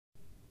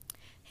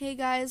Hey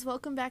guys,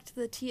 welcome back to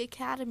the Tea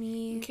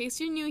Academy. In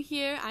case you're new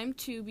here, I'm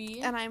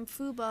Tubi. And I'm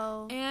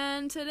Fubo.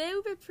 And today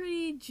we have a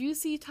pretty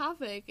juicy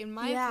topic, in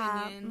my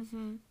opinion.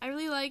 Mm-hmm. I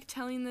really like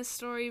telling this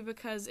story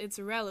because it's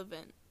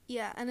relevant.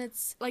 Yeah, and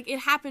it's... Like, it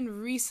happened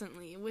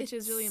recently, which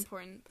is really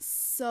important.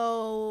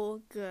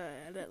 So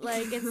good.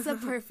 Like, it's the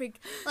perfect...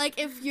 Like,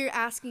 if you're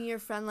asking your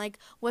friend, like,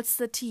 what's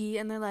the tea?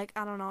 And they're like,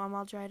 I don't know, I'm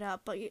all dried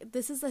up. But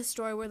this is the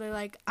story where they're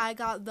like, I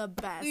got the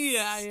best.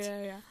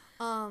 Yeah.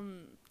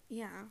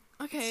 Yeah.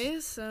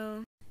 Okay,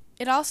 so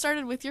it all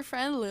started with your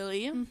friend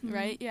Lily,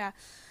 right? Yeah.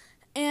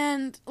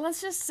 And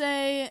let's just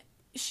say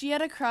she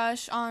had a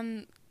crush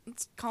on,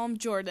 let's call him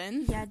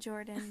Jordan. Yeah,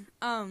 Jordan.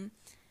 And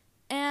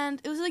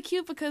it was really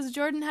cute because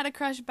Jordan had a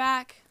crush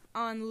back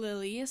on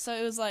Lily, so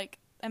it was like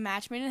a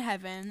match made in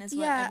heaven is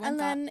what everyone thought.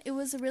 Then it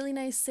was a really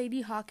nice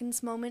Sadie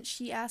Hawkins moment.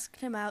 She asked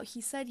him out. He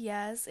said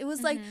yes. It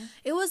was like,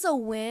 it was a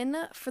win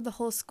for the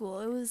whole school.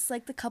 It was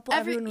like the couple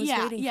everyone was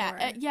waiting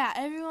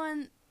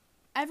for.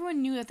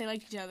 Everyone knew that they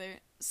liked each other,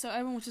 so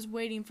everyone was just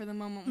waiting for the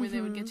moment where they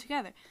would get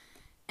together.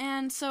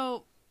 And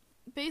so,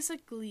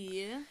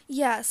 basically...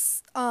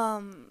 Yes,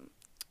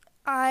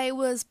 I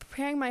was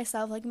preparing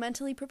myself, like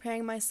mentally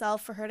preparing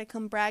myself for her to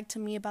come brag to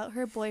me about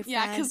her boyfriend.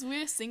 Yeah, because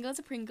we're single as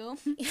a Pringle.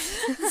 So,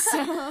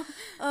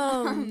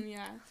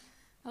 yeah.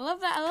 I love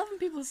that. I love when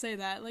people say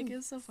that. Like,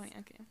 it's so funny.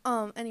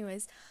 Okay.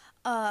 Anyways,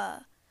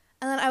 and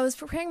then I was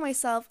preparing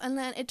myself, and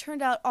then it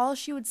turned out all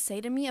she would say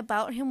to me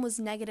about him was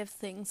negative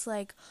things,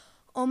 like,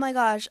 oh my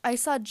gosh, I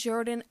saw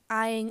Jordan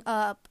eyeing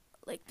up,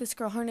 like, this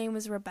girl, her name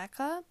was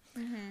Rebecca.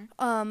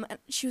 And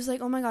she was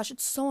like, oh my gosh,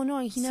 it's so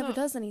annoying, he never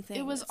does anything.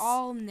 It was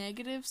all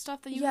negative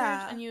stuff that you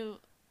heard, and you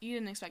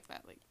didn't expect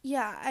that. Like,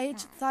 yeah, I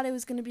thought it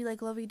was going to be,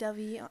 like,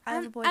 lovey-dovey. I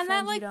have a boyfriend, and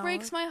that, like,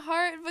 breaks my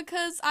heart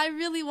because I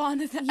really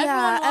wanted that.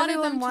 Yeah,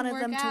 everyone wanted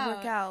them to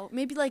work out.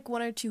 Maybe, like,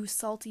 one or two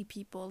salty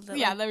people.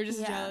 That, they were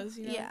just jealous,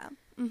 you know? Yeah.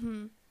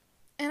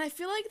 And I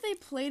feel like they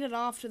played it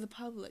off to the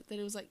public that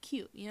it was, like,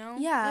 cute, you know?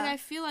 Yeah. Like, I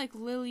feel like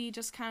Lily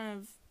just kind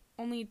of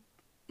only,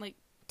 like...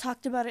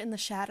 talked about it in the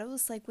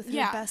shadows, like, with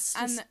her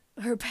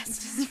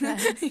bestest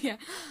friend. Yeah.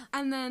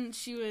 And then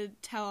she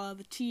would tell all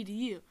the tea to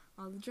you,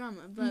 all the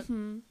drama, but...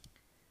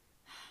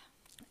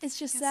 It's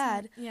just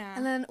sad. Yeah.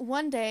 And then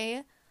one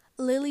day,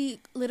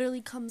 Lily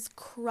literally comes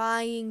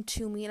crying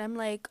to me, and I'm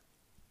like,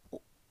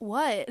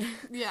 what?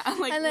 Yeah,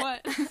 like,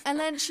 what? And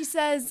then she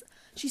says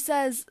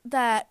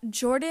that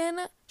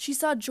she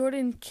saw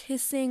Jordan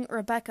kissing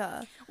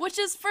Rebecca. Which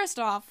is, first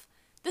off,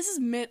 this is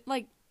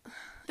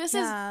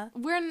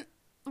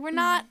we're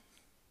not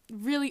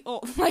really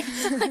old. Like,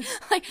 I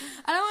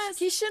don't want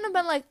to... He shouldn't have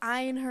been, like,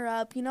 eyeing her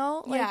up, you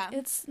know? Like, yeah.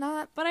 It's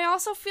not... But I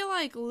also feel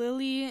like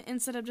Lily,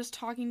 instead of just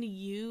talking to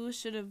you,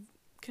 should have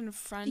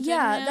confronted him.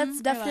 Yeah,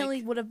 that's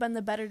definitely would have been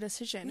the better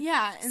decision.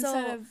 Yeah,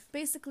 instead of...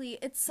 basically,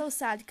 it's so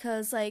sad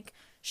because, like,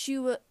 she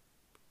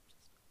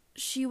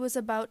was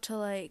about to,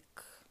 like,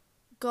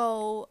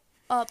 go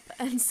up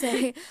and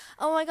say,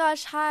 oh my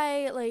gosh,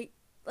 hi, like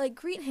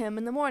greet him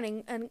in the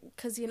morning, and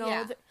because, you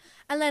know,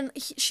 and then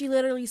she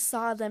literally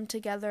saw them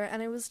together,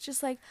 and it was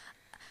just like,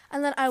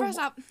 and then First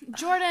off,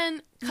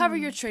 Jordan, cover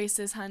your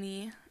traces,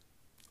 honey.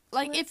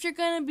 Like, if you're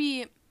gonna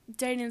be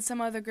dating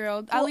some other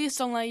girl, at least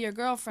don't let your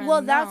girlfriend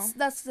know.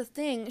 That's the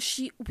thing.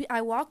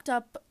 I walked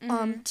up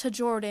to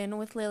Jordan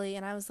with Lily,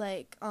 and I was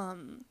like,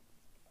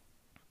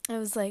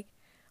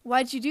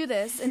 why'd you do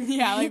this? And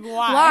yeah, like,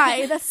 why?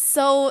 Why? That's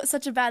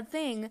such a bad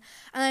thing.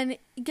 And then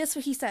guess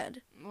what he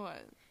said?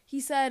 What?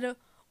 He said,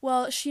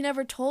 well, she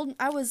never told me.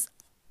 I was...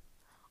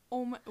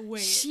 Oh my...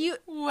 Wait.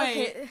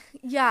 Okay,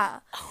 yeah.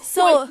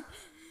 So...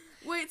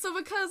 Wait, so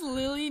because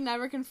Lily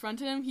never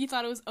confronted him, he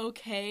thought it was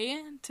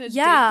okay to date this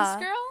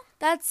girl?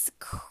 That's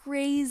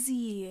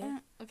crazy.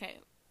 Okay,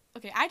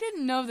 I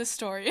didn't know this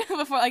story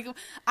before. Like,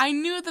 I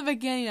knew at the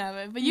beginning of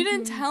it, but you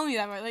didn't tell me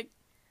that part. Like,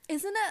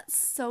 isn't that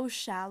so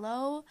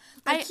shallow?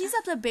 Like, he's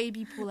at the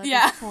baby pool at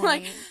this point.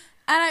 Like, and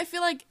I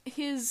feel like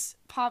his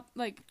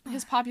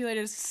popularity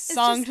is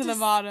sunk to the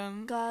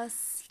bottom.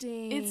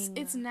 Disgusting.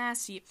 It's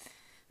nasty.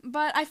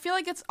 But I feel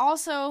like it's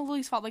also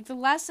Lily's fault. Like, the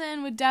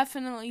lesson would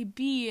definitely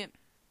be,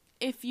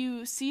 if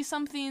you see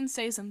something,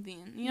 say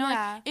something. You know,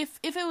 like, if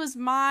it was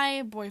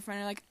my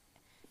boyfriend, or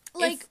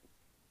like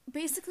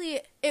basically,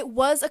 it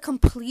was a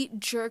complete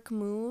jerk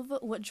move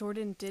what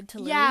Jordan did to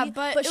Lily. Yeah,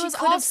 but she was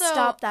could have also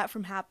stopped that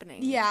from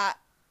happening. Yeah,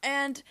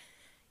 and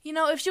you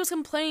know, if she was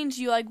complaining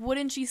to you, like,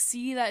 wouldn't she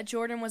see that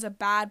Jordan was a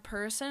bad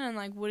person, and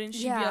like, wouldn't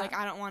she be like,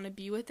 I don't want to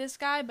be with this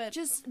guy? But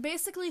just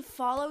basically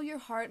follow your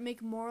heart,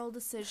 make moral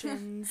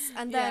decisions,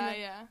 and then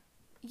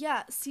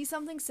see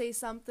something, say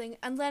something,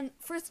 and then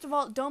first of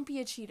all, don't be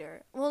a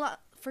cheater. Well,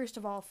 not first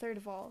of all, third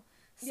of all.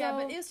 So, yeah,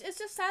 but it's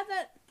just sad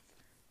that,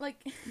 like,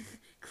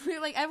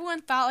 clearly, like,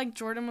 everyone thought, like,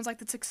 Jordan was, like,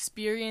 this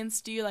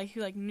experienced dude, like, who,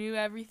 like, knew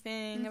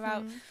everything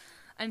about,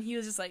 and he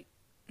was just, like,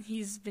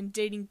 he's been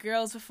dating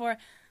girls before,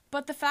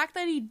 but the fact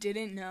that he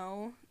didn't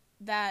know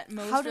that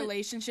most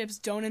relationships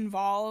don't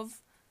involve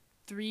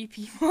 3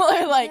 people,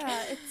 or, like,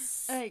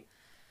 it's, like,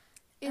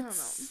 I don't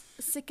know.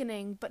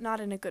 Sickening, but not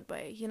in a good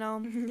way, you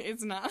know?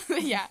 It's not,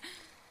 yeah.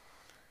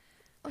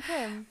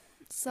 Okay.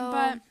 So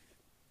but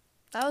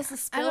that was the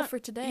spill for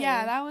today.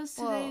 Yeah, that was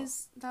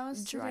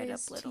dried up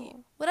today's little. tea.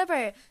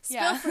 Whatever.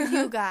 Spill for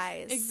you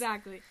guys.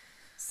 Exactly.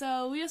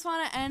 So we just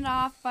want to end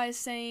off by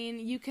saying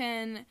you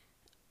can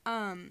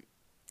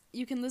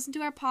listen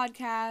to our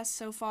podcast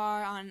so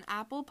far on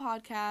Apple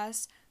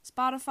Podcasts,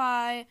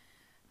 Spotify.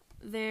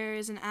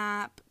 There's an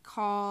app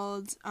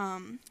called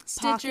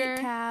Stitcher. Pocket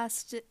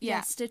Cast.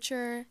 Yeah,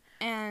 Stitcher.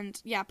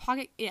 And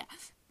Pocket. Yeah.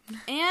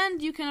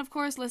 And you can, of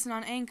course, listen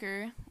on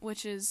Anchor,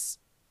 which is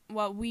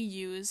what we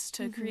use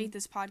to create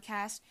this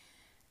podcast.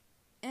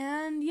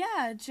 And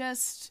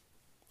just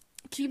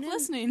keep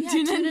listening. Yeah,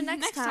 tune in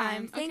next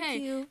time.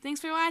 Thank you.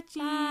 Thanks for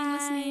watching,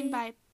 listening. Bye.